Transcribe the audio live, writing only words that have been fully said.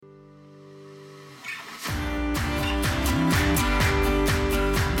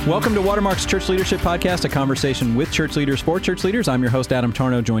Welcome to Watermark's Church Leadership Podcast, a conversation with church leaders for church leaders. I'm your host, Adam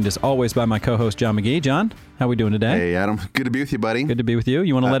Tarnow, joined as always by my co-host, John McGee. John, how are we doing today? Hey, Adam. Good to be with you, buddy. Good to be with you.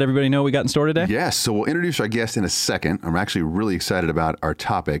 You want to let everybody know what we got in store today? Yes. So we'll introduce our guest in a second. I'm actually really excited about our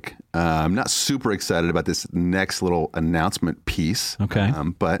topic. I'm not super excited about this next little announcement piece. Okay.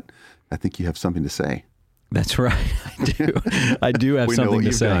 But I think you have something to say. That's right. I do. I do have We know something what to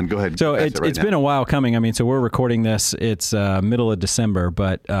you've say. done. Go ahead. So Pass it right it's now. been a while coming. I mean, so we're recording this. It's middle of December,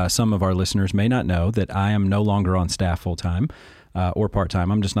 but some of our listeners may not know that I am no longer on staff full time or part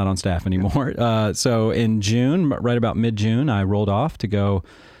time. I'm just not on staff anymore. So in June, right about mid-June, I rolled off to go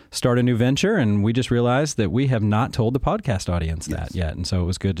start a new venture, and we just realized that we have not told the podcast audience that yet. And so it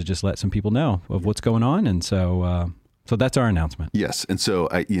was good to just let some people know of what's going on. And so that's our announcement. Yes. And so,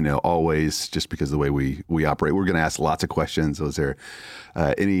 always, just because of the way we operate, we're going to ask lots of questions. Was there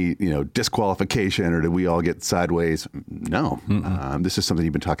any, disqualification, or did we all get sideways? No. This is something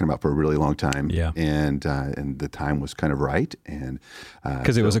you've been talking about for a really long time. Yeah. And the time was kind of right. And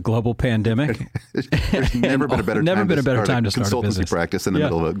because it was a global pandemic. there's never been a better time to start a consultancy practice in the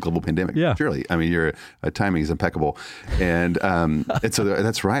middle of a global pandemic. Yeah. Surely. I mean, your timing is impeccable. And so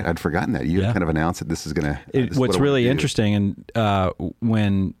that's right. I'd forgotten that. You kind of announced that this is going to. What's really interesting, and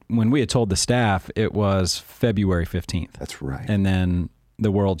when we had told the staff, it was February 15th. That's right. And then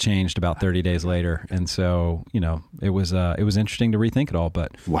the world changed about 30 days later. And so, it was interesting to rethink it all,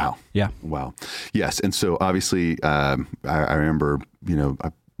 but wow. Yeah. Wow. Yes. And so obviously, I remember,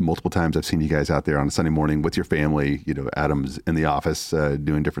 multiple times I've seen you guys out there on a Sunday morning with your family. Adam's in the office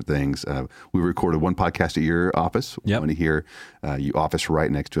doing different things. We recorded one podcast at your office. Yep. When here, you office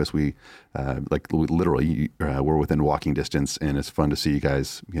right next to us. We literally we're within walking distance, and it's fun to see you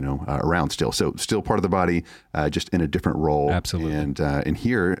guys around still. So still part of the body, just in a different role. Absolutely. And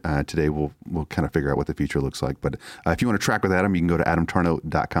here today we'll kind of figure out what the future looks like. But if you want to track with Adam, you can go to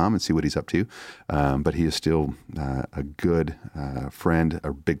adamtarnow.com and see what he's up to. But he is still a good friend,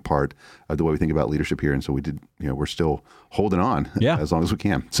 a big part of the way we think about leadership here. And so we're still holding on as long as we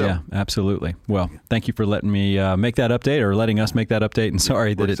can. So yeah, absolutely. Well, thank you for letting me make that update, or letting us make that update. And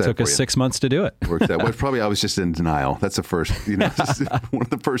sorry that it took us 6 months to do it. Works that way. Probably I was just in denial. That's the first, one of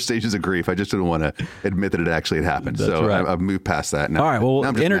the first stages of grief. I just didn't want to admit that it actually had happened. That's so right. I've moved past that. Now, all right. Well,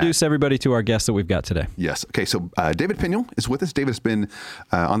 introduce mad. Everybody to our guest that we've got today. Yes. Okay. So David Piniel is with us. David's been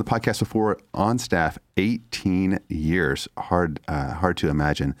on the podcast before, on staff 18 years. Hard to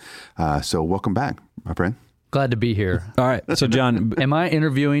imagine. So welcome back, my friend. Glad to be here. All right. So, John. Am I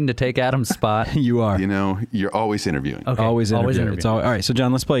interviewing to take Adam's spot? You are. You're always interviewing. Always Okay. interviewing. Always interviewing. All right. So,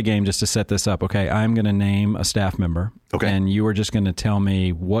 John, let's play a game just to set this up. Okay. I'm going to name a staff member. Okay. And you are just going to tell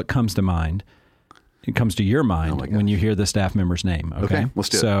me what comes to mind. It comes to your mind when you hear the staff member's name. Okay. Let's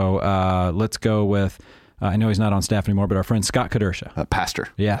do it. So, let's go with, I know he's not on staff anymore, but our friend Scott Kadersha. Pastor.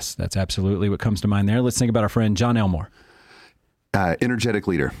 Yes, that's absolutely what comes to mind there. Let's think about our friend John Elmore. Energetic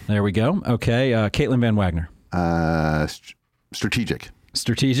leader. There we go. Okay. Caitlin Van Wagner. Strategic.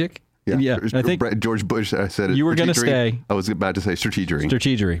 Strategic? Yeah. I think George Bush said it. You were going to say. I was about to say strategery.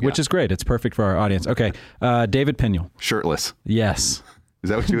 Strategery, which is great. It's perfect for our audience. Okay. David Piniel. Shirtless. Yes. Is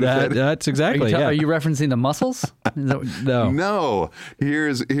that what you would have said? That's exactly. Are you referencing the muscles? No. Here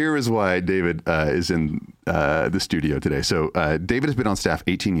is why David is in the studio today. So David has been on staff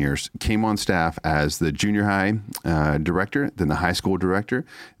 18 years, came on staff as the junior high director, then the high school director.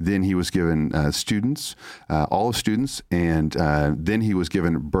 Then he was given students, all of students, and then he was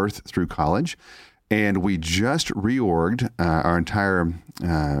given birth through college. And we just reorged our entire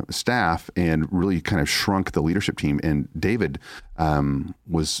staff and really kind of shrunk the leadership team. And David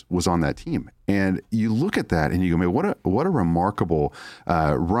was on that team. And you look at that and you go, man, what a remarkable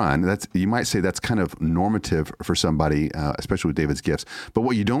run. You might say that's kind of normative for somebody, especially with David's gifts. But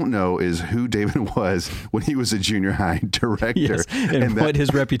what you don't know is who David was when he was a junior high director. Yes, and what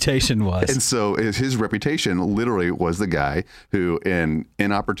his reputation was. And so his reputation literally was the guy who in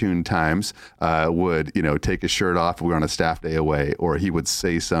inopportune times would, take his shirt off if we were on a staff day away, or he would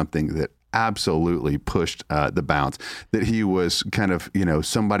say something that absolutely pushed the bounds, that he was kind of,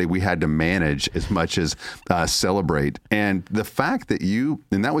 somebody we had to manage as much as celebrate. And the fact that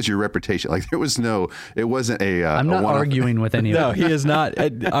and that was your reputation, like it wasn't I'm not arguing with any of No, it. he is not.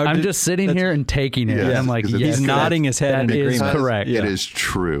 I'm just sitting here and taking it. Yes, I'm like, yes, he's nodding his head in that is agreement. correct. It is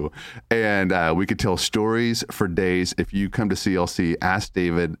true. And we could tell stories for days. If you come to CLC, ask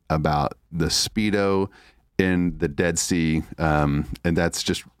David about the Speedo in the Dead Sea, and that's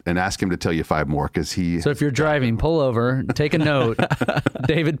just, and ask him to tell you 5 more because he. So if you're driving, pull over, take a note.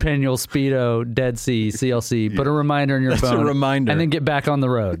 David Peniel, Speedo, Dead Sea, CLC. Put a reminder in your phone. A reminder, and then get back on the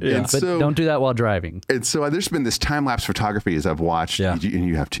road. Yeah. But don't do that while driving. And so there's been this time lapse photography as I've watched, and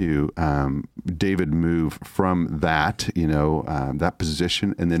you have too. David move from that, that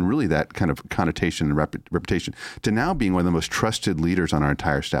position, and then really that kind of connotation and reputation to now being one of the most trusted leaders on our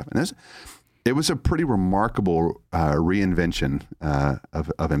entire staff. And it was a pretty remarkable reinvention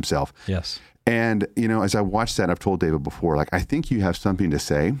of himself. Yes. And, as I watched that, I've told David before, I think you have something to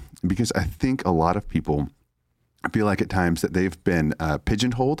say, because I think a lot of people feel like at times that they've been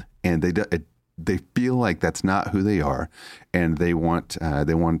pigeonholed, and they feel like that's not who they are, and they want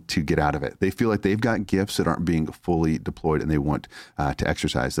to get out of it. They feel like they've got gifts that aren't being fully deployed, and they want to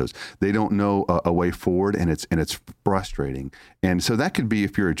exercise those. They don't know a way forward, and it's frustrating. And so that could be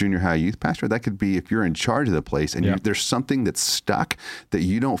if you're a junior high youth pastor. That could be if you're in charge of the place, and there's something that's stuck that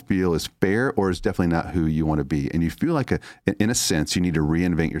you don't feel is fair, or is definitely not who you want to be, and you feel like in a sense you need to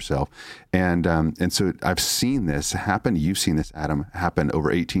reinvent yourself. And so I've seen this happen. You've seen this, Adam, happen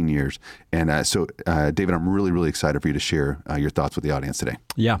over 18 years. And so, David, I'm really, really excited for you to share your thoughts with the audience today.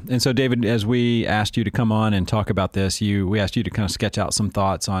 Yeah. And so, David, as we asked you to come on and talk about this, we asked you to kind of sketch out some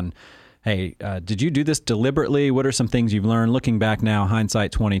thoughts on, hey, did you do this deliberately? What are some things you've learned? Looking back now,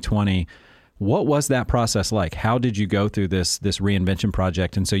 hindsight 2020, what was that process like? How did you go through this reinvention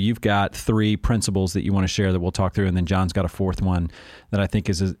project? And so you've got 3 principles that you want to share that we'll talk through, and then John's got a 4th one that I think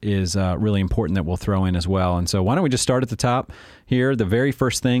is really important that we'll throw in as well. And so why don't we just start at the top here? The very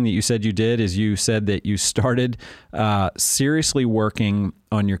first thing that you said you did is you said that you started seriously working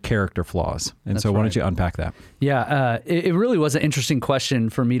on your character flaws. And That's so why don't you unpack that? Yeah, it really was an interesting question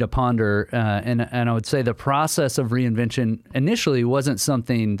for me to ponder. And I would say the process of reinvention initially wasn't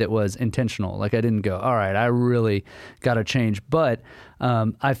something that was intentional. Like I didn't go, all right, I really got to change. But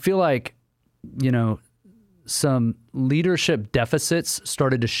I feel like, some leadership deficits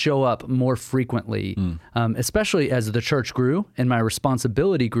started to show up more frequently, especially as the church grew and my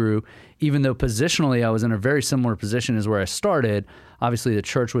responsibility grew. Even though positionally I was in a very similar position as where I started, obviously the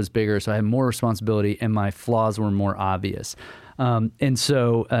church was bigger, so I had more responsibility and my flaws were more obvious. And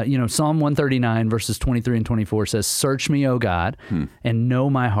so, Psalm 139 verses 23 and 24 says, "Search me, O God, and know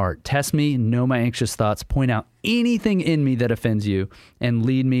my heart. Test me, know my anxious thoughts. Point out anything in me that offends you, and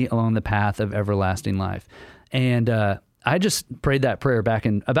lead me along the path of everlasting life." And I just prayed that prayer back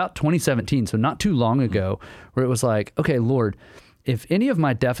in about 2017, so not too long ago, where it was like, okay, Lord, if any of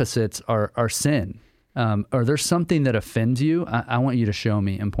my deficits are sin, or there's something that offends you, I want you to show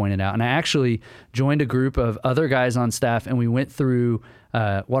me and point it out. And I actually joined a group of other guys on staff, and we went through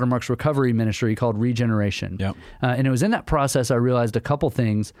Watermark's recovery ministry called Regeneration. Yep. And it was in that process I realized a couple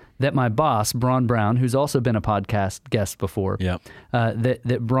things that my boss, Braun Brown, who's also been a podcast guest before,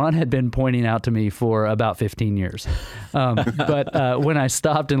 that Braun had been pointing out to me for about 15 years. But when I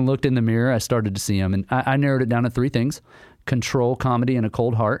stopped and looked in the mirror, I started to see them. And I narrowed it down to 3 things: control, comedy, and a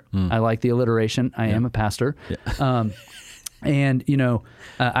cold heart. I like the alliteration. I am a pastor. Yeah. And,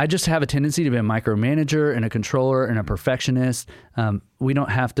 I just have a tendency to be a micromanager and a controller and a perfectionist. We don't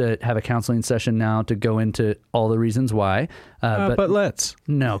have to have a counseling session now to go into all the reasons why. But let's.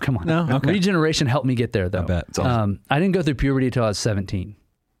 No, come on. No? Okay. Regeneration helped me get there, though. I bet. It's awesome. I didn't go through puberty until I was 17.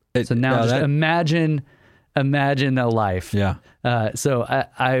 So now imagine a life. Yeah. So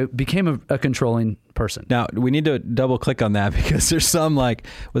I became a controlling person. Now we need to double click on that, because there's some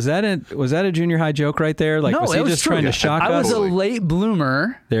was that a junior high joke right there? No, was he just trying to shock us? I was a late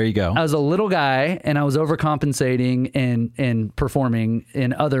bloomer. There you go. I was a little guy, and I was overcompensating and performing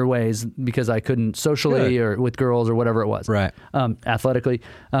in other ways because I couldn't socially or with girls or whatever it was. Right. Athletically.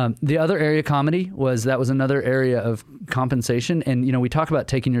 The other area, comedy, was another area of compensation. And we talk about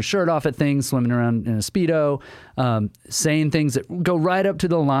taking your shirt off at things, swimming around in a Speedo, saying things that go right up to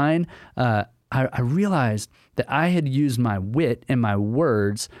the line. I realized that I had used my wit and my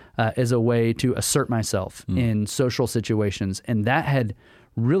words as a way to assert myself in social situations, and that had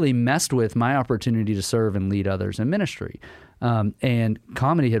really messed with my opportunity to serve and lead others in ministry. And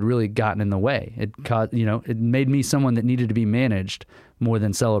comedy had really gotten in the way. It made me someone that needed to be managed more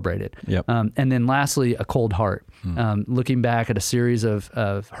than celebrated. Yep. And then lastly, a cold heart. Looking back at a series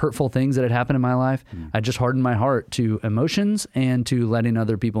of hurtful things that had happened in my life, I just hardened my heart to emotions and to letting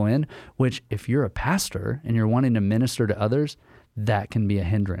other people in, which if you're a pastor and you're wanting to minister to others, that can be a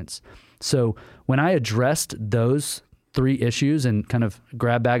hindrance. So when I addressed those 3 issues and kind of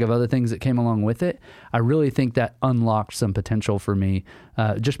grab bag of other things that came along with it, I really think that unlocked some potential for me.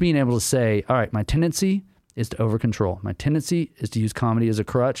 Just being able to say, all right, my tendency is to over control. My tendency is to use comedy as a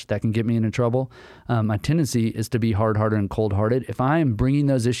crutch. That can get me into trouble. My tendency is to be hard-hearted and cold-hearted. If I am bringing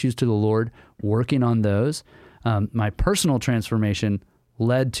those issues to the Lord, working on those, my personal transformation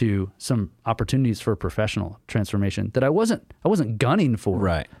led to some opportunities for professional transformation that I wasn't gunning for,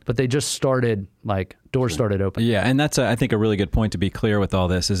 right? But they just started, like, doors started open. Yeah, and that's I think a really good point to be clear with all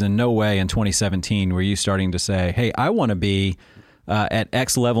this is in no way in 2017 were you starting to say, hey, I want to be at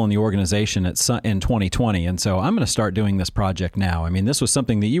X level in the organization in 2020, and so I'm going to start doing this project now. I mean, this was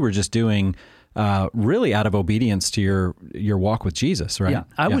something that you were just doing really out of obedience to your walk with Jesus, right? Yeah,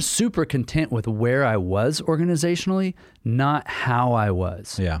 I was super content with where I was organizationally, not how I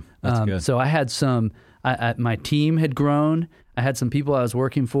was. Yeah, that's good. So I had my team had grown. I had some people I was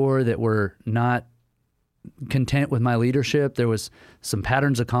working for that were not content with my leadership. There was some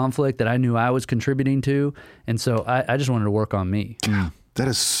patterns of conflict that I knew I was contributing to. And so I just wanted to work on me. That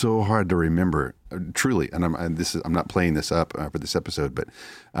is so hard to remember, truly. And I'm not playing this up for this episode, but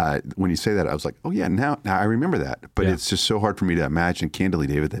when you say that, I was like, oh yeah, now I remember that. But it's just so hard for me to imagine, candidly,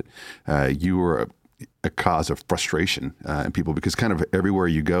 David, that you were a cause of frustration in people, because kind of everywhere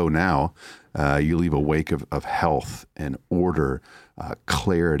you go now, you leave a wake of health and order,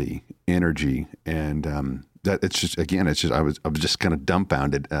 clarity, energy, and that it's just I was just kind of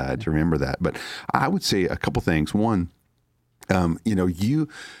dumbfounded to remember that. But I would say a couple things. One,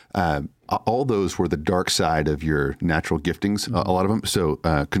 all those were the dark side of your natural giftings, a lot of them. So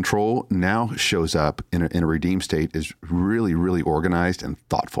control now shows up in a redeemed state, is really, really organized and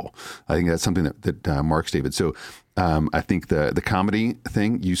thoughtful. I think that's something that marks David. So I think the comedy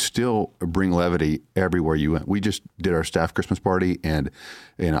thing, you still bring levity everywhere you went. We just did our staff Christmas party, and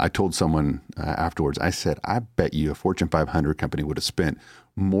I told someone afterwards, I said, I bet you a Fortune 500 company would have spent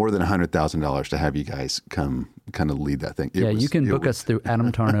more than $100,000 to have you guys come kind of lead that thing. You can book us through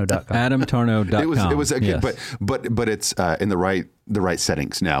adamtarno.com. adamtarno.com. It was again, yes. but it's in the right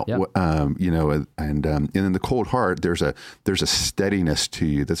settings now. Yep. And in the cold heart, there's a steadiness to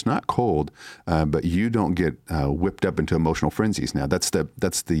you that's not cold, but you don't get whipped up into emotional frenzies. Now that's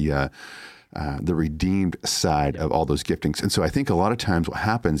the redeemed side of all those giftings. And so I think a lot of times what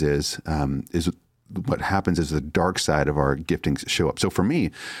happens is the dark side of our giftings show up. So for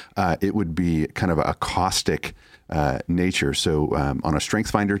me, it would be kind of a caustic nature. So on a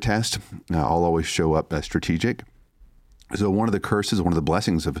StrengthsFinder test, I'll always show up as strategic. So one of the curses, one of the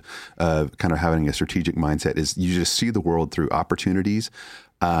blessings of kind of having a strategic mindset is you just see the world through opportunities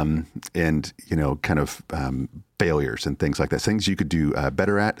and, kind of failures and things like that. Things you could do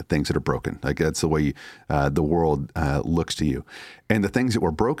better at, things that are broken. Like that's the way the world looks to you. And the things that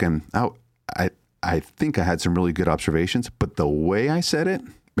were broken, I think I had some really good observations, but the way I said it,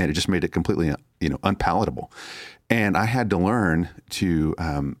 man, it just made it completely, unpalatable. And I had to learn to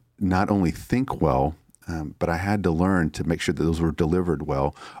not only think well, but I had to learn to make sure that those were delivered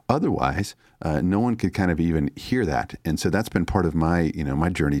well. Otherwise, no one could kind of even hear that. And so that's been part of my, my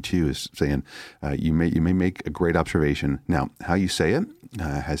journey too, is saying you may make a great observation. Now, how you say it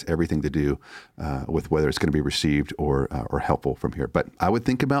has everything to do with whether it's going to be received or helpful from here. But I would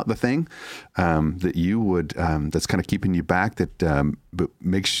think about the thing that you would that's kind of keeping you back, that but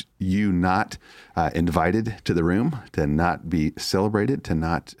makes you not invited to the room, to not be celebrated, to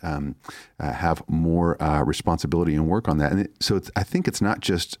not have more responsibility and work on that. And I think it's not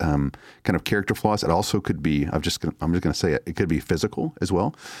just kind of character flaws. It also could be, I'm just going to say it could be physical as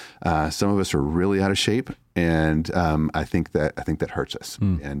well. Some of us are really out of shape, and I think that hurts us.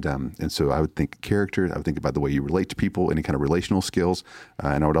 And so I would think character. I would think about the way you relate to people, any kind of relational skills,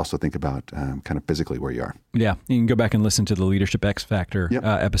 and I would also think about kind of physically where you are. Yeah, you can go back and listen to the Leadership X Factor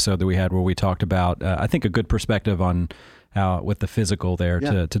episode that we had where we talked about I think a good perspective on how with the physical there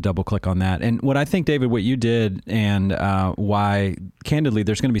to double click on that. And what I think, David, what you did, and why candidly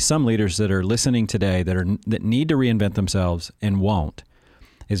there's going to be some leaders that are listening today that need to reinvent themselves and won't,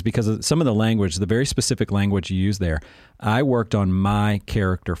 is because of some of the language, the very specific language you use there. I worked on my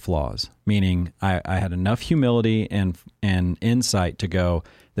character flaws, meaning I had enough humility and insight to go,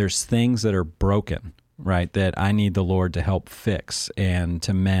 there's things that are broken, right, that I need the Lord to help fix and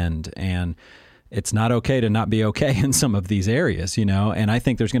to mend. And it's not okay to not be okay in some of these areas, and I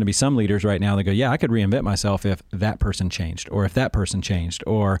think there's going to be some leaders right now that go, yeah, I could reinvent myself if that person changed, or if that person changed,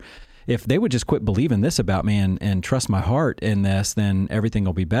 or if they would just quit believing this about me and trust my heart in this, then everything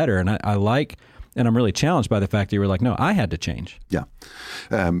will be better. And and I'm really challenged by the fact that you were like, no, I had to change. Yeah.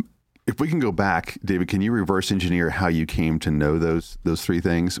 If we can go back, David, can you reverse engineer how you came to know those three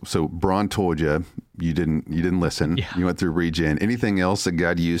things? So Braun told you, you didn't listen. Yeah. You went through Regen. Anything else that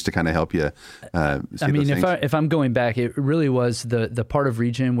God used to kind of help you? See I mean, those things? if I'm going back, it really was the part of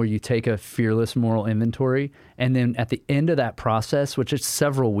Regen where you take a fearless moral inventory, and then at the end of that process, which is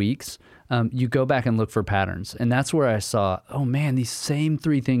several weeks, you go back and look for patterns. And that's where I saw, oh man, these same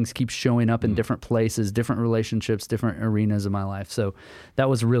 3 things keep showing up in different places, different relationships, different arenas of my life. So that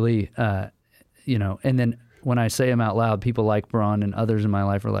was really, and then when I say them out loud, people like Braun and others in my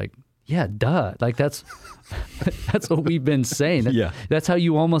life are like, yeah, duh. Like that's what we've been saying. Yeah. That's how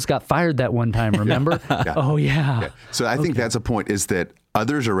you almost got fired that one time, remember? Yeah. Oh yeah. So I think that's a point, is that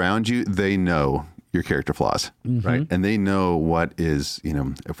others around you, they know your character flaws, right? And they know what is,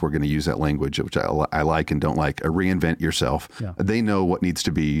 if we're going to use that language, which I like and don't like, reinvent yourself. Yeah. They know what needs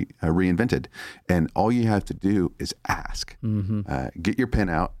to be reinvented. And all you have to do is ask. Get your pen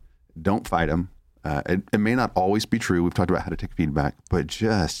out. Don't fight them. It may not always be true. We've talked about how to take feedback, but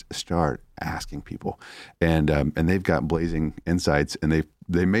just start asking people. And they've got blazing insights, and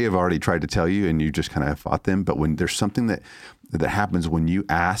they may have already tried to tell you and you just kind of fought them. But when there's something that happens when you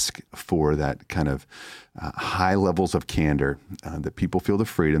ask for that kind of high levels of candor, that people feel the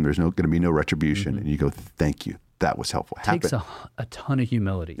freedom, there's going to be no retribution, and you go, thank you, that was helpful. It takes a ton of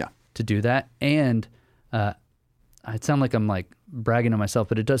humility Yeah. to do that. And I sound like I'm like bragging on myself,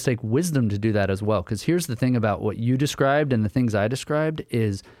 but it does take wisdom to do that as well. Because here's the thing about what you described and the things I described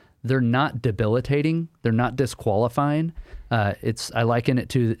is they're not debilitating. They're not disqualifying. I liken it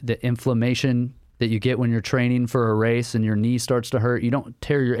to the inflammation that you get when you're training for a race and your knee starts to hurt. You don't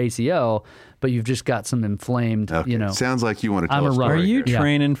tear your ACL, but you've just got some inflamed, Okay. Sounds like you want to tell I'm a a story. runner. Are you here.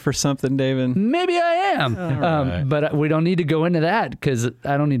 training for something, David? Maybe I am, right. but we don't need to go into that because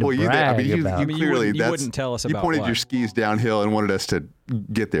I don't need to Well, brag you about. clearly you wouldn't tell us you about pointed what? your skis downhill and wanted us to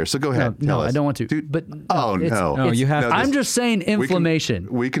get there. So go ahead. No, tell us. I don't want to. Dude, But oh it's- no, No, you have to- I'm just saying inflammation.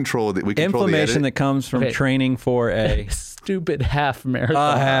 We control the Inflammation that edit. comes from Okay. training for a Stupid half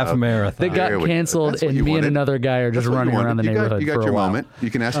marathon. half marathon. That got There we go. canceled, That's what and you me and wanted. another guy are just That's what you running around the wanted. neighborhood You got for a your while. moment.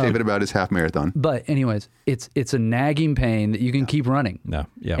 You can ask David about his half marathon. But anyways, it's a nagging pain that you can keep running. No,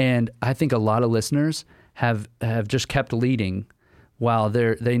 yeah. And I think a lot of listeners have just kept leading while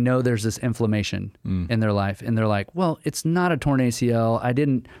they know there's this inflammation in their life, and they're like, well, it's not a torn ACL. I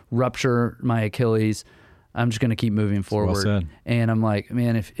didn't rupture my Achilles. I'm just going to keep moving forward. said. And I'm like,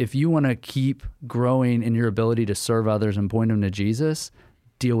 man, if you want to keep growing in your ability to serve others and point them to Jesus,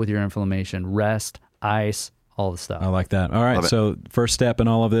 deal with your inflammation, rest, ice, all the stuff. I like that. All right. Love it. So first step in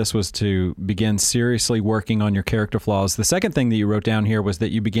all of this was to begin seriously working on your character flaws. The second thing that you wrote down here was that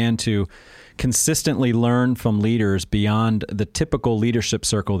you began to consistently learn from leaders beyond the typical leadership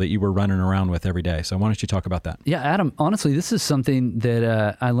circle that you were running around with every day. So why don't you talk about that? Yeah, Adam, honestly, this is something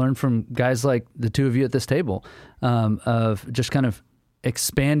that I learned from guys like the two of you at this table, of just kind of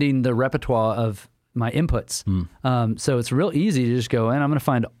expanding the repertoire of my inputs. So it's real easy to just go, and I'm going to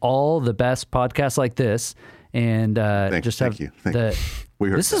find all the best podcasts like this and just have thank you. We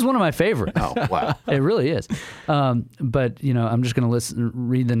heard this is one of my favorites. Oh, wow. It really is. But, I'm just going to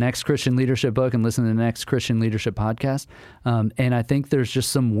read the next Christian leadership book and listen to the next Christian leadership podcast. And I think there's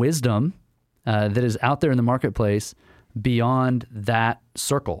just some wisdom that is out there in the marketplace beyond that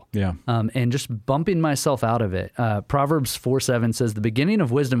circle. Yeah. And just bumping myself out of it. Proverbs 4:7 says, the beginning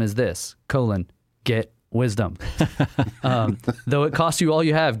of wisdom is this, get wisdom. Though it costs you all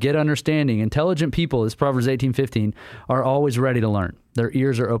you have, get understanding. Intelligent people, as Proverbs 18:15, are always ready to learn. Their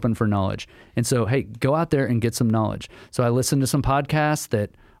ears are open for knowledge. And so, hey, go out there and get some knowledge. So I listened to some podcasts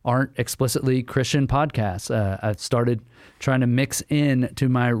that aren't explicitly Christian podcasts. I've started trying to mix in to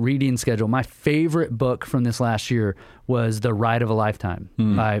my reading schedule. My favorite book from this last year was The Ride of a Lifetime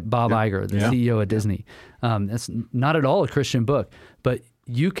by Bob Iger, the CEO of Disney. It's not at all a Christian book, but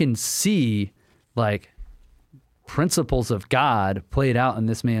you can see like principles of God played out in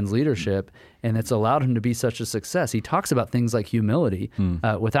this man's leadership, and it's allowed him to be such a success. He talks about things like humility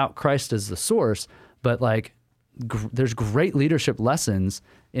without Christ as the source, but like there's great leadership lessons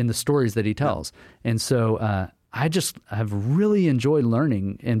in the stories that he tells. And so I just have really enjoyed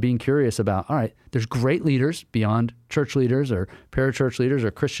learning and being curious about, all right, there's great leaders beyond church leaders or parachurch leaders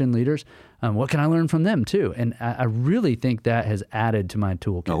or Christian leaders. What can I learn from them too? And I really think that has added to my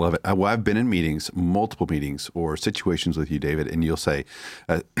toolkit. I love it. Well, I've been in meetings, multiple meetings or situations with you, David, and you'll say,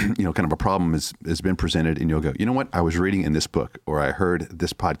 kind of a problem has been presented, and you'll go, you know what? I was reading in this book, or I heard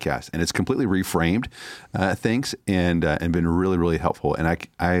this podcast, and it's completely reframed things and been really, really helpful. And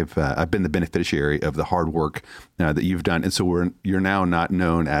I've been the beneficiary of the hard work that you've done, and so you're now not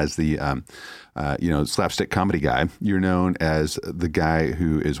known as the slapstick comedy guy you're known as the guy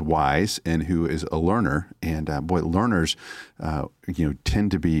who is wise and who is a learner. And learners,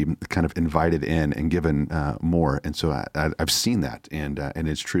 tend to be kind of invited in and given more. And so I've seen that, and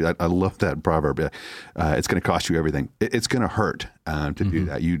it's true. I love that proverb. It's going to cost you everything. It's going to hurt to do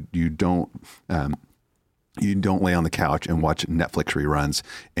that. You don't lay on the couch and watch Netflix reruns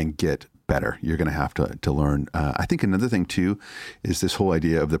and get better. You're going to have to learn. I think another thing too is this whole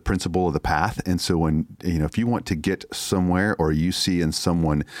idea of the principle of the path. And so when, if you want to get somewhere, or you see in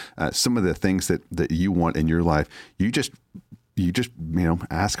someone some of the things that you want in your life, you just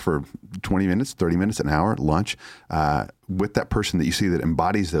ask for 20 minutes, 30 minutes, an hour, lunch with that person that you see that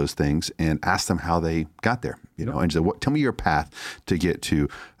embodies those things, and ask them how they got there. And so tell me your path to get to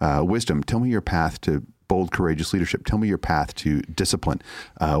wisdom. Tell me your path to bold, courageous leadership. Tell me your path to discipline.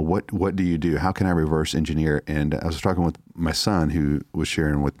 What do you do? How can I reverse engineer? And I was talking with my son, who was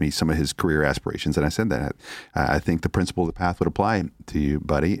sharing with me some of his career aspirations, and I said that I think the principle of the path would apply to you,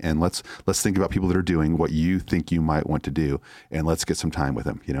 buddy. And let's think about people that are doing what you think you might want to do, and let's get some time with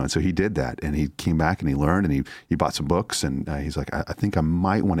them. And so he did that, and he came back and he learned, and he bought some books, and he's like, I think I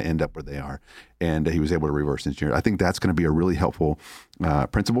might want to end up where they are, and he was able to reverse engineer. I think that's going to be a really helpful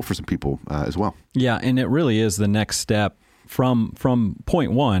principle for some people as well. Yeah, and it really is the next step from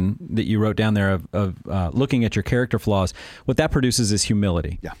point one that you wrote down there of looking at your character flaws. What that produces is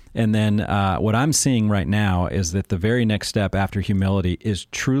humility. Yeah. And then what I'm seeing right now is that the very next step after humility is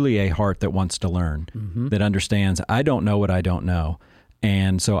truly a heart that wants to learn, that understands, I don't know what I don't know.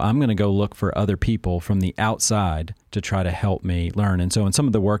 And so I'm going to go look for other people from the outside to try to help me learn. And so in some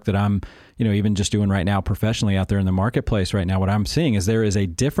of the work that I'm, even just doing right now professionally out there in the marketplace right now, what I'm seeing is there is a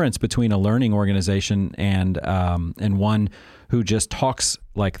difference between a learning organization and one who just talks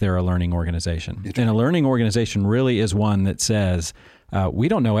like they're a learning organization. And a learning organization really is one that says, we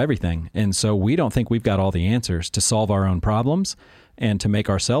don't know everything. And so we don't think we've got all the answers to solve our own problems and to make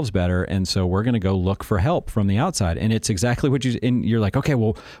ourselves better. And so we're going to go look for help from the outside. And it's exactly what you're like, okay,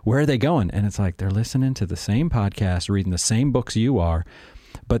 well, where are they going? And it's like, they're listening to the same podcast, reading the same books you are.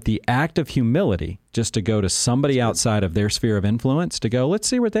 But the act of humility, just to go to somebody outside of their sphere of influence, to go, let's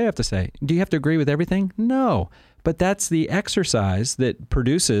see what they have to say. Do you have to agree with everything? No. But that's the exercise that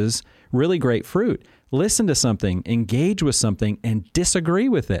produces really great fruit. Listen to something, engage with something, and disagree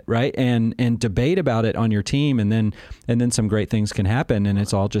with it, right? And debate about it on your team, and then some great things can happen. And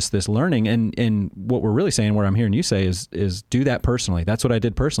it's all just this learning. And what we're really saying, what I'm hearing you say is do that personally. That's what I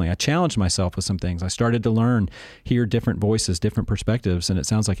did personally. I challenged myself with some things. I started to learn, hear different voices, different perspectives, and it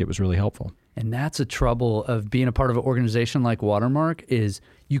sounds like it was really helpful. And that's a trouble of being a part of an organization like Watermark, is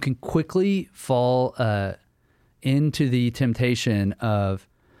you can quickly fall into the temptation of,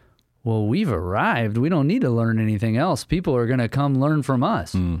 well, we've arrived. We don't need to learn anything else. People are going to come learn from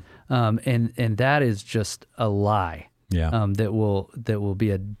us. And that is just a lie. Yeah. That will be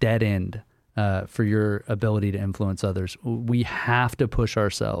a dead end for your ability to influence others. We have to push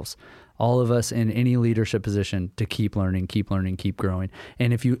ourselves, all of us in any leadership position, to keep learning, keep growing.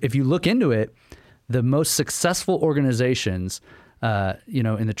 And if you look into it, the most successful organizations,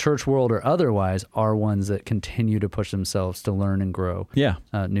 in the church world or otherwise, are ones that continue to push themselves to learn and grow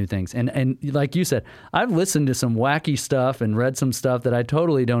new things. And like you said, I've listened to some wacky stuff and read some stuff that I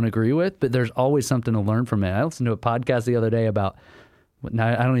totally don't agree with, but there's always something to learn from it. I listened to a podcast the other day about, now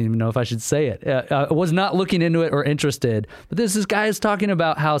I don't even know if I should say it. I was not looking into it or interested, but this guy is talking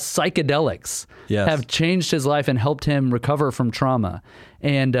about how psychedelics have changed his life and helped him recover from trauma.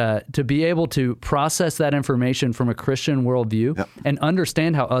 And to be able to process that information from a Christian worldview and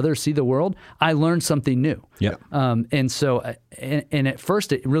understand how others see the world, I learned something new. And so, and at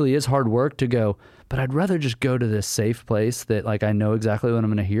first it really is hard work to go, but I'd rather just go to this safe place that I know exactly what I'm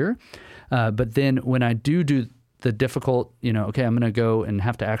going to hear. But then when I do the difficult, okay, I'm going to go and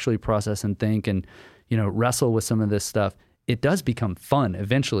have to actually process and think and, wrestle with some of this stuff, it does become fun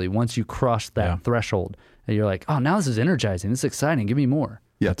eventually once you cross that threshold. And you're like, oh, now this is energizing. This is exciting. Give me more.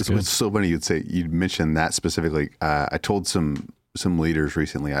 Yeah, this was so funny. You'd mentioned that specifically. I told some leaders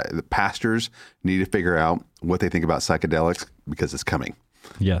recently, the pastors need to figure out what they think about psychedelics, because it's coming.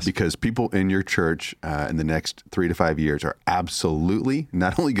 Yes. Because people in your church in the next 3 to 5 years are absolutely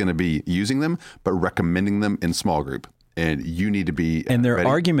not only going to be using them, but recommending them in small group. And you need to be and their ready.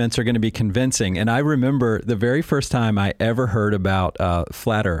 Arguments are going to be convincing. And I remember the very first time I ever heard about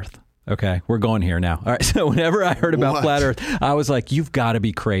flat Earth. Okay, we're going here now. All right, so whenever I heard about flat Earth, I was like, you've got to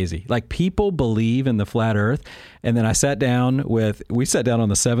be crazy. Like, people believe in the flat Earth. And then we sat down on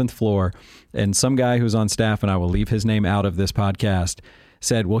the 7th floor, and some guy who's on staff, and I will leave his name out of this podcast,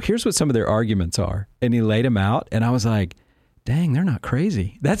 said, well, here's what some of their arguments are. And he laid them out, and I was like, dang, they're not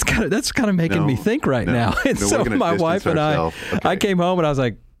crazy. That's kind of making me think right now. And so my wife and I came home and I was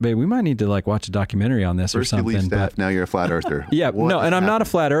like, babe, we might need to like watch a documentary on this First or something. You leave Staff, now you're a flat earther. Yeah, what no, and I'm happened? not a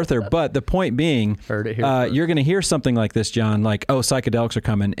flat earther, but the point being, Heard it here you're going to hear something like this, John, like, oh, psychedelics are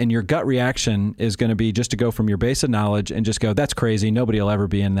coming, and your gut reaction is going to be just to go from your base of knowledge and just go, that's crazy, nobody will ever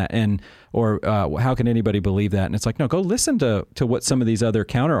be in that, or how can anybody believe that? And it's like, no, go listen to what some of these other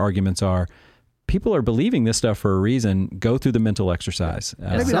counter arguments are. People are believing this stuff for a reason. Go through the mental exercise.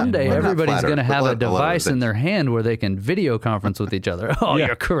 Someday everybody's flatter, going to but have a a lot of device in things. their hand where they can video conference with each other. Oh, Yeah.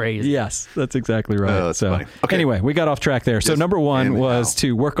 you're crazy. Yes, that's exactly right. Oh, that's so funny. Okay. anyway, we got off track there. So Yes, number one and was how.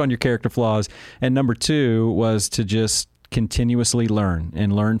 to work on your character flaws. And number two was to just continuously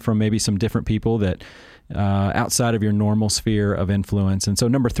learn from maybe some different people that outside of your normal sphere of influence. And so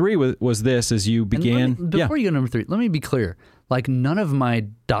number three was this as you began. Before you go to number three, let me be clear. Like none of my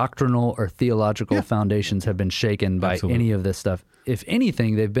doctrinal or theological foundations have been shaken by Absolutely. any of this stuff. If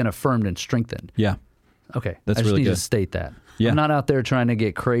anything, they've been affirmed and strengthened. Yeah. Okay. That's I just really need good. to state that. Yeah. I'm not out there trying to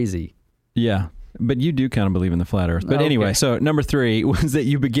get crazy. Yeah. But you do kind of believe in the flat earth. But Okay. anyway, so number three was that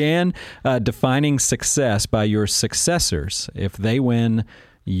you began defining success by your successors. If they win,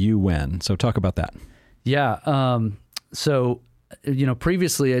 you win. So talk about that. Yeah. So,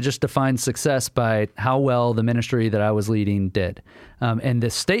 previously I just defined success by how well the ministry that I was leading did. And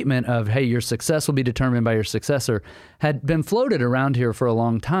this statement of, hey, your success will be determined by your successor had been floated around here for a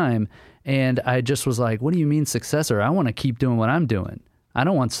long time. And I just was like, what do you mean successor? I want to keep doing what I'm doing. I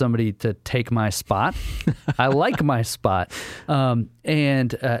don't want somebody to take my spot. I like my spot.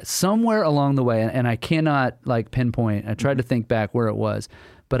 And somewhere along the way, and I cannot like pinpoint, I tried to think back where it was,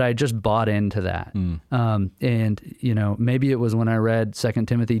 but I just bought into that. And, maybe it was when I read 2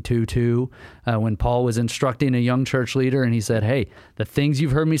 Timothy 2:2, when Paul was instructing a young church leader and he said, hey, the things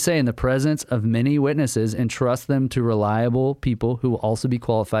you've heard me say in the presence of many witnesses, entrust them to reliable people who will also be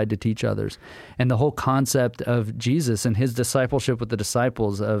qualified to teach others. And the whole concept of Jesus and his discipleship with the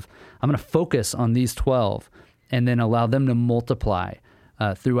disciples of, I'm going to focus on these 12 and then allow them to multiply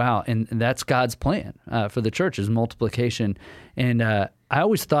throughout. And that's God's plan for the church is multiplication. And I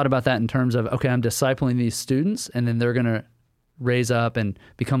always thought about that in terms of, okay, I'm discipling these students and then they're going to raise up and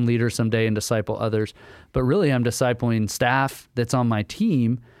become leaders someday and disciple others. But really I'm discipling staff that's on my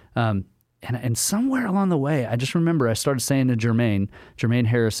team. And somewhere along the way, I just remember I started saying to Jermaine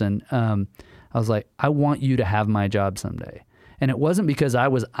Harrison, I was like, I want you to have my job someday. And it wasn't because I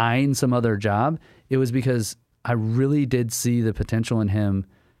was eyeing some other job. It was because I really did see the potential in him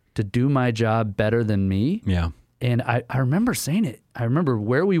to do my job better than me. Yeah. And I remember saying it. I remember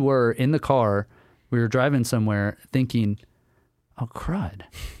where we were in the car. We were driving somewhere thinking, oh, crud.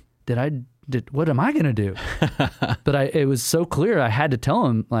 What am I going to do? But it was so clear. I had to tell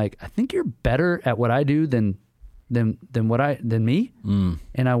him, like, I think you're better at what I do than me.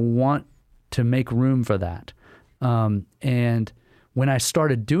 And I want to make room for that. And when I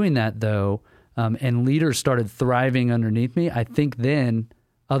started doing that, though, and leaders started thriving underneath me, I think then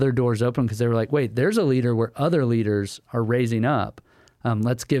other doors open because they were like, wait, there's a leader where other leaders are raising up.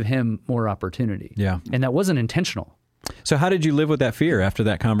 Let's give him more opportunity. Yeah. And that wasn't intentional. So how did you live with that fear after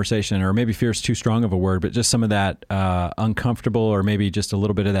that conversation? Or maybe fear is too strong of a word, but just some of that uncomfortable or maybe just a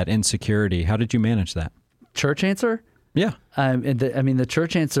little bit of that insecurity. How did you manage that? Church answer? Yeah. The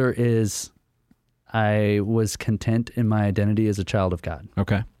church answer is I was content in my identity as a child of God.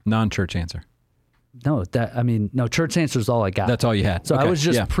 Okay. Non-church answer. No, church answer is all I got. That's all you had. So Okay. I was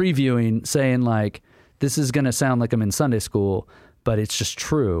just Yeah. previewing, saying like, this is going to sound like I'm in Sunday school, but it's just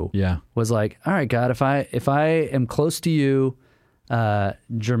true. Yeah. Was like, all right, God, if I am close to you,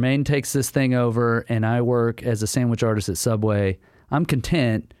 Jermaine takes this thing over and I work as a sandwich artist at Subway, I'm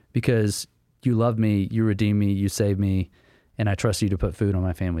content because you love me, you redeem me, you save me, and I trust you to put food on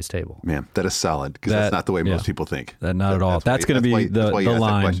my family's table. Man, that is solid because that's not the way most people think. Not at all. That's going to be the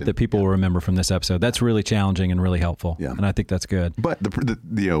line that people will remember from this episode. That's really challenging and really helpful. Yeah. And I think that's good. But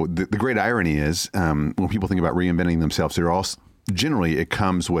the great irony is when people think about reinventing themselves, they're all generally it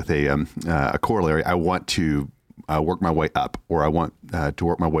comes with a corollary. I want to work my way up, or I want to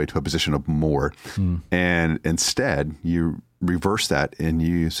work my way to a position of more. And instead, you reverse that and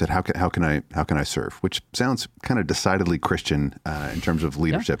you said, how can I serve? Which sounds kind of decidedly Christian in terms of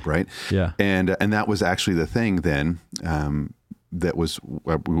leadership, right? Yeah. And that was actually the thing then. That was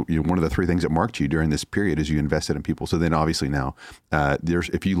one of the three things that marked you during this period as you invested in people. So then obviously now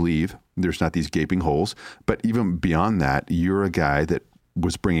if you leave, there's not these gaping holes, but even beyond that, you're a guy that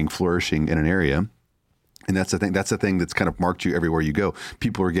was bringing flourishing in an area And that's the thing. That's the thing that's kind of marked you everywhere you go.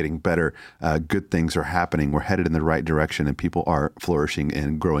 People are getting better. Good things are happening. We're headed in the right direction, and people are flourishing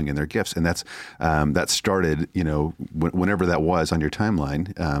and growing in their gifts. And that's that started, whenever that was on your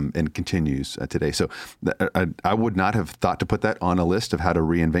timeline, and continues today. So I would not have thought to put that on a list of how to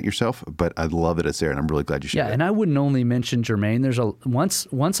reinvent yourself, but I love that it's there, and I'm really glad you shared it. Yeah, and I wouldn't only mention Jermaine. There's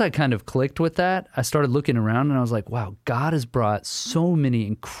once I kind of clicked with that, I started looking around, and I was like, wow, God has brought so many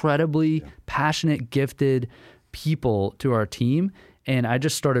incredibly passionate, gifted people to our team. And I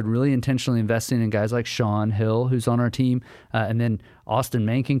just started really intentionally investing in guys like Sean Hill, who's on our team. And then Austin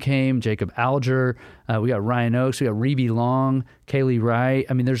Menken came, Jacob Alger. We got Ryan Oakes. We got Reby Long, Kaylee Wright.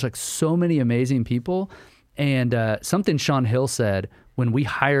 I mean, there's like so many amazing people. And something Sean Hill said when we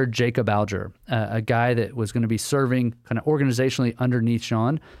hired Jacob Alger, a guy that was going to be serving kind of organizationally underneath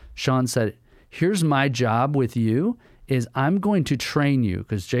Sean said, here's my job with you is I'm going to train you,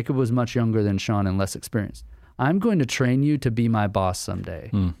 because Jacob was much younger than Sean and less experienced. I'm going to train you to be my boss someday.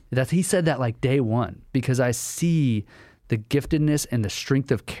 He said that like day one, because I see the giftedness and the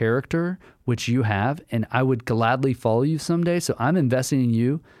strength of character which you have, and I would gladly follow you someday. So I'm investing in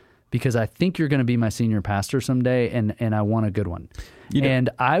you because I think you're going to be my senior pastor someday, and I want a good one. And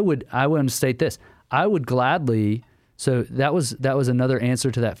I would state this. I would gladly, so that was another answer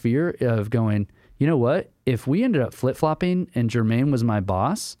to that fear of going, you know what? If we ended up flip-flopping and Jermaine was my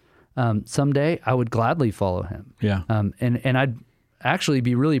boss, someday I would gladly follow him. Yeah. And I'd actually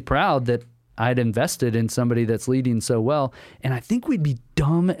be really proud that I'd invested in somebody that's leading so well. And I think we'd be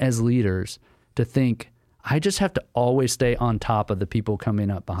dumb as leaders to think, I just have to always stay on top of the people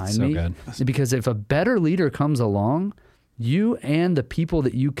coming up behind me. Good. Because if a better leader comes along, you and the people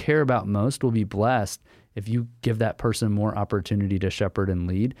that you care about most will be blessed if you give that person more opportunity to shepherd and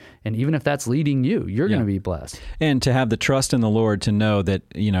lead. And even if that's leading you, you're going to be blessed. And to have the trust in the Lord to know that,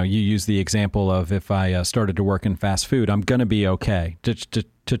 you use the example of if I started to work in fast food, I'm going to be okay.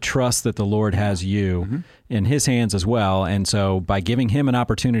 To trust that the Lord has you in his hands as well. And so by giving him an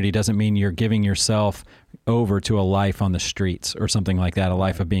opportunity doesn't mean you're giving yourself over to a life on the streets or something like that, a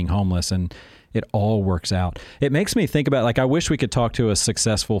life of being homeless. And it all works out. It makes me think about, I wish we could talk to a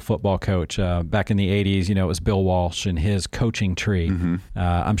successful football coach. Back in the 80s, it was Bill Walsh and his coaching tree.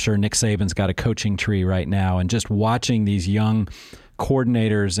 I'm sure Nick Saban's got a coaching tree right now. And just watching these young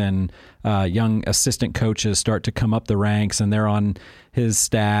coordinators and young assistant coaches start to come up the ranks, and they're on his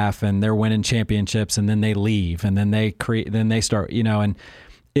staff and they're winning championships, and then they leave, and then they start, and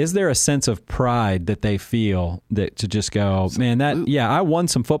is there a sense of pride that they feel that to just go, man, I won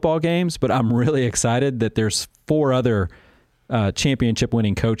some football games, but I'm really excited that there's 4 other championship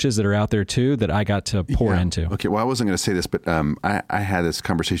winning coaches that are out there too that I got to pour into. Okay, well, I wasn't going to say this, but I had this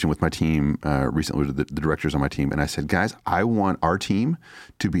conversation with my team recently, with the directors on my team, and I said, guys, I want our team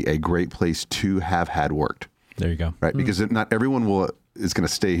to be a great place to have had worked. There you go. Right, because not everyone is going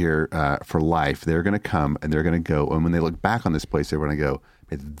to stay here for life. They're going to come and they're going to go, and when they look back on this place, they're going to go,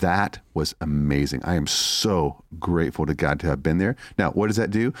 that was amazing. I am so grateful to God to have been there. Now, what does that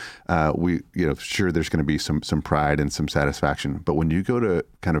do? Sure, there's going to be some pride and some satisfaction. But when you go to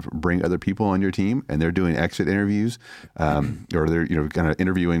kind of bring other people on your team and they're doing exit interviews, or they're kind of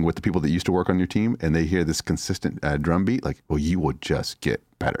interviewing with the people that used to work on your team, and they hear this consistent drumbeat, like, well, you will just get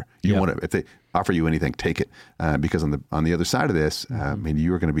better. You want to, if they offer you anything, take it, because on the other side of this,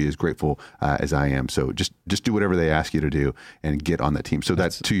 you are going to be as grateful as I am. So just do whatever they ask you to do and get on that team. So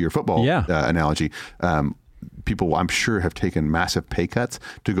that's to your football analogy. People, I'm sure, have taken massive pay cuts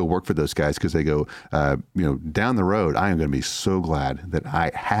to go work for those guys because they go, down the road, I am going to be so glad that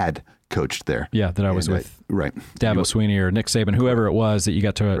I had coached there. Yeah, that I was with right. Dabo Swinney or Nick Saban, whoever it was that you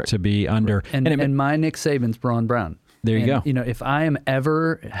got to be under. And my Nick Saban's Braun Brown. There you go. If I am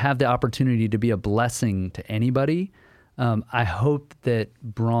ever have the opportunity to be a blessing to anybody, I hope that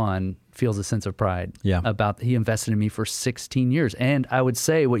Braun feels a sense of pride about he invested in me for 16 years. And I would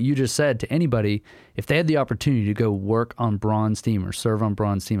say what you just said to anybody, if they had the opportunity to go work on Braun's team or serve on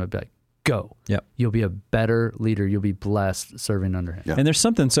Braun's team, I'd be like, go. Yep. You'll be a better leader. You'll be blessed serving under him. Yeah. And there's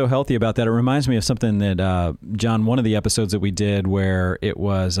something so healthy about that. It reminds me of something that, John, one of the episodes that we did where it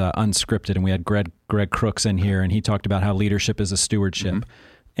was unscripted, and we had Greg Crooks in here, and he talked about how leadership is a stewardship.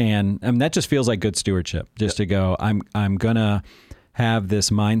 And that just feels like good stewardship, just to go, I'm going to have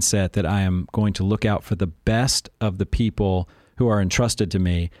this mindset that I am going to look out for the best of the people who are entrusted to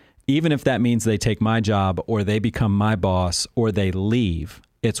me, even if that means they take my job or they become my boss or they leave.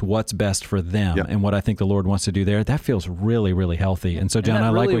 It's what's best for them and what I think the Lord wants to do there. That feels really, really healthy. And so, John, and that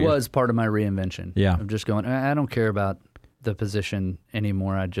I like really what was part of my reinvention. Yeah. Of just going, I don't care about the position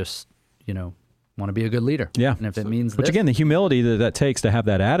anymore. I just, want to be a good leader. Yeah. And if it means Which this, again, the humility that takes to have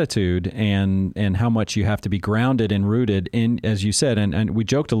that attitude and how much you have to be grounded and rooted in, as you said, and we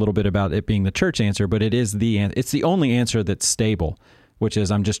joked a little bit about it being the church answer, but it's the only answer that's stable, which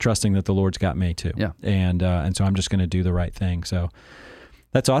is I'm just trusting that the Lord's got me too. Yeah. And so I'm just going to do the right thing. So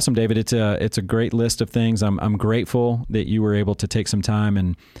that's awesome, David. It's a great list of things. I'm grateful that you were able to take some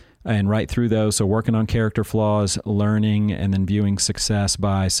time and write through those. So working on character flaws, learning, and then viewing success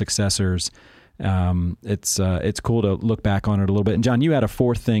by successors. It's cool to look back on it a little bit. And John, you had a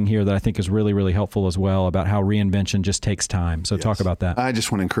fourth thing here that I think is really, really helpful as well about how reinvention just takes time. So talk about that. I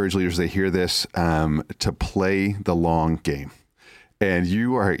just want to encourage leaders, they hear this, to play the long game. And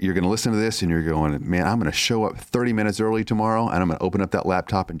you're going to listen to this and you're going, man, I'm going to show up 30 minutes early tomorrow and I'm going to open up that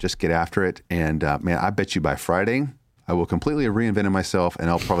laptop and just get after it. And man, I bet you by Friday, I will completely have reinvented myself and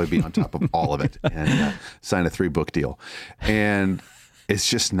I'll probably be on top of all of it and sign a 3-book deal. And it's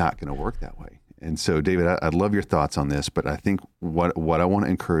just not going to work that way. And so, David, I'd love your thoughts on this, but I think what I want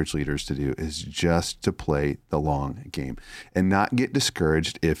to encourage leaders to do is just to play the long game and not get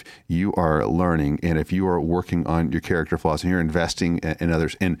discouraged if you are learning and if you are working on your character flaws and you're investing in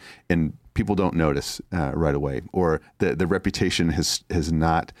others and people don't notice right away, or the reputation has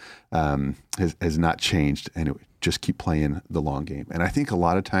not changed, and just keep playing the long game. And I think a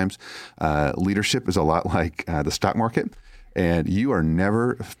lot of times leadership is a lot like the stock market. And you are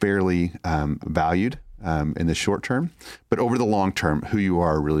never fairly valued in the short term, but over the long term, who you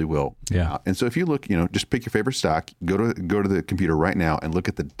are really will. Yeah. And so if you look, just pick your favorite stock, go to the computer right now and look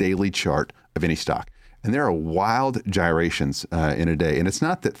at the daily chart of any stock. And there are wild gyrations in a day. And it's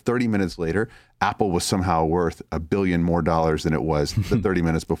not that 30 minutes later, Apple was somehow worth $1 billion more than it was the 30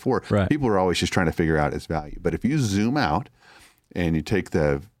 minutes before. Right. People are always just trying to figure out its value. But if you zoom out, and you take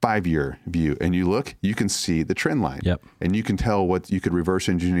the 5-year view and you look, you can see the trend line. Yep. And you can tell you could reverse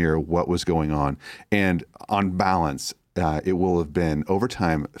engineer what was going on. And on balance, it will have been over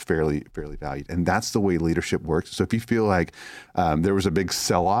time fairly valued. And that's the way leadership works. So if you feel like there was a big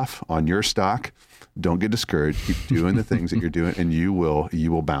sell-off on your stock, don't get discouraged. Keep doing the things that you're doing, and you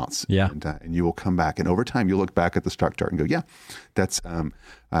will bounce. Yeah. And you will come back. And over time, you'll look back at the stock chart and go, yeah, that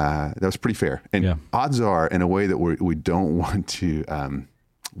was pretty fair. And odds are, in a way that we don't want to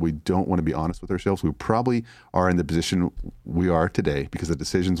be honest with ourselves, we probably are in the position we are today because of the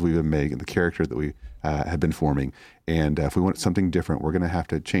decisions we've been making and the character that we have been forming. And if we want something different, we're going to have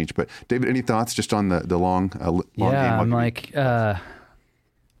to change. But David, any thoughts just on the long game? Yeah, I'm like,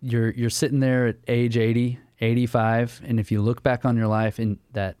 you're sitting there at age 80, 85, and if you look back on your life, and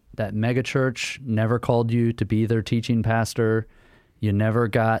that mega church never called you to be their teaching pastor, you never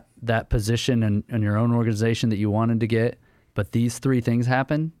got that position in your own organization that you wanted to get, but these 3 things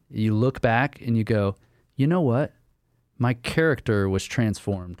happen, you look back and you go, you know what? My character was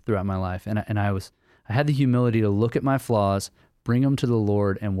transformed throughout my life, and I had the humility to look at my flaws, bring them to the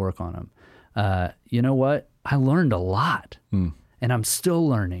Lord, and work on them. You know what? I learned a lot. And I'm still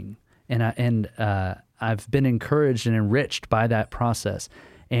learning, and I've been encouraged and enriched by that process.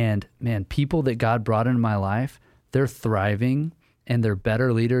 And man, people that God brought into my life, they're thriving and they're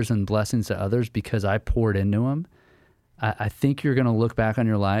better leaders and blessings to others because I poured into them. I think you're going to look back on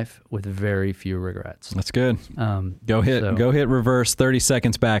your life with very few regrets. That's good. Go hit reverse 30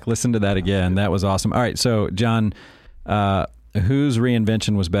 seconds back. Listen to that again. That was awesome. All right, so John, whose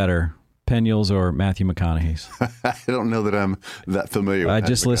reinvention was better? Peniel's or Matthew McConaughey's? I don't know that I'm that familiar with I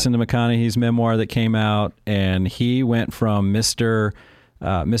just listened to McConaughey's memoir that came out, and he went from Mr.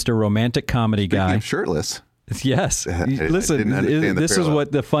 Romantic Comedy guy. Shirtless. Yes. Listen, this is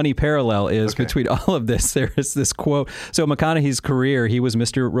what the funny parallel is between all of this. There is this quote. So McConaughey's career, he was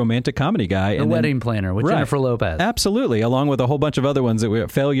Mr. Romantic Comedy guy. The Wedding Planner with Jennifer Lopez. Absolutely. Along with a whole bunch of other ones that we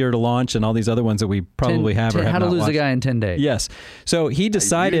Failure to Launch and all these other ones that we probably have or have How to not Lose watched. a Guy in 10 Days. Yes. So he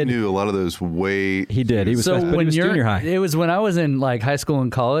decided. You knew a lot of those way. He did. He was, but he was junior high. It was when I was in like high school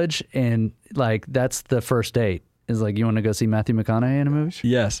and college, and like that's the first date. Is like, you want to go see Matthew McConaughey in a movie?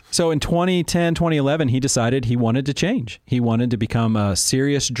 Yes. So in 2010, 2011, he decided he wanted to change. He wanted to become a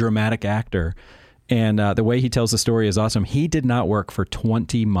serious dramatic actor. And the way he tells the story is awesome. He did not work for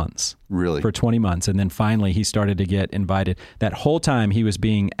 20 months. Really? For 20 months. And then finally he started to get invited. That whole time he was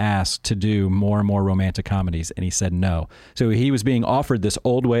being asked to do more and more romantic comedies, and he said no. So he was being offered this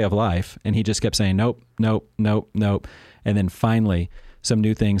old way of life, and he just kept saying nope, nope, nope, nope. And then finally some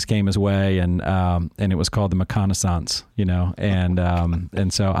new things came his way, and it was called the McConaissance,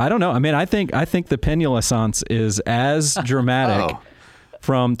 and so I don't know. I mean, I think the Penielessance is as dramatic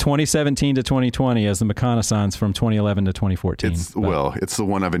from 2017 to 2020 as the McConaissance from 2011 to 2014. It's the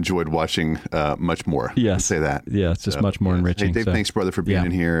one I've enjoyed watching much more. Yes. I'd say that. Yeah, it's just much more enriching. Hey, Dave, thanks, brother, for being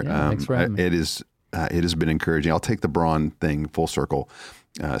in here. Thanks for having me. It has been encouraging. I'll take the Braun thing full circle.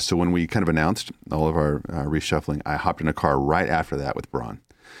 So when we kind of announced all of our reshuffling, I hopped in a car right after that with Braun.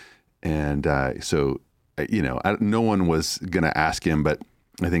 And no one was going to ask him, but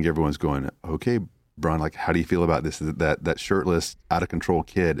I think everyone's going, okay, Braun, like, how do you feel about this? That shirtless, out of control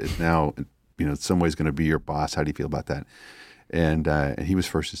kid is now, in some ways going to be your boss. How do you feel about that? And he was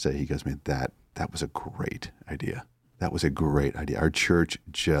first to say, he goes, man, that was a great idea. That was a great idea. Our church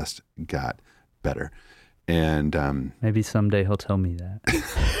just got better. And maybe someday he'll tell me that.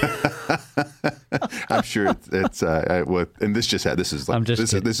 I'm sure it's and this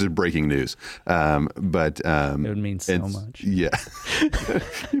is breaking news. But it would mean so much. Yeah,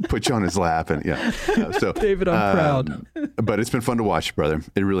 put you on his lap and So David, I'm proud. But it's been fun to watch, brother.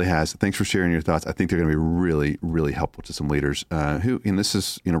 It really has. Thanks for sharing your thoughts. I think they're going to be really, really helpful to some leaders who. And this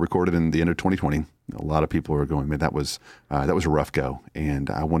is recorded in the end of 2020. A lot of people are going, man, that was a rough go, and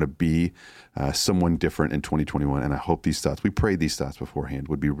I want to be someone different in 2021. And I hope these thoughts, we prayed these thoughts beforehand,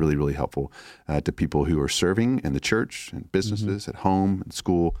 would be really, really helpful to people who are serving in the church and businesses, at home, at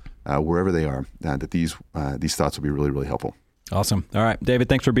school, wherever they are. That these thoughts will be really, really helpful. Awesome. All right, David,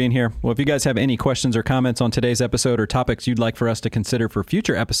 thanks for being here. Well, if you guys have any questions or comments on today's episode or topics you'd like for us to consider for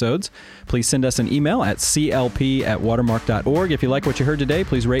future episodes, please send us an email at clp@watermark.org. If you like what you heard today,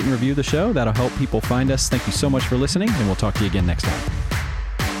 please rate and review the show. That'll help people find us. Thank you so much for listening, and we'll talk to you again next time.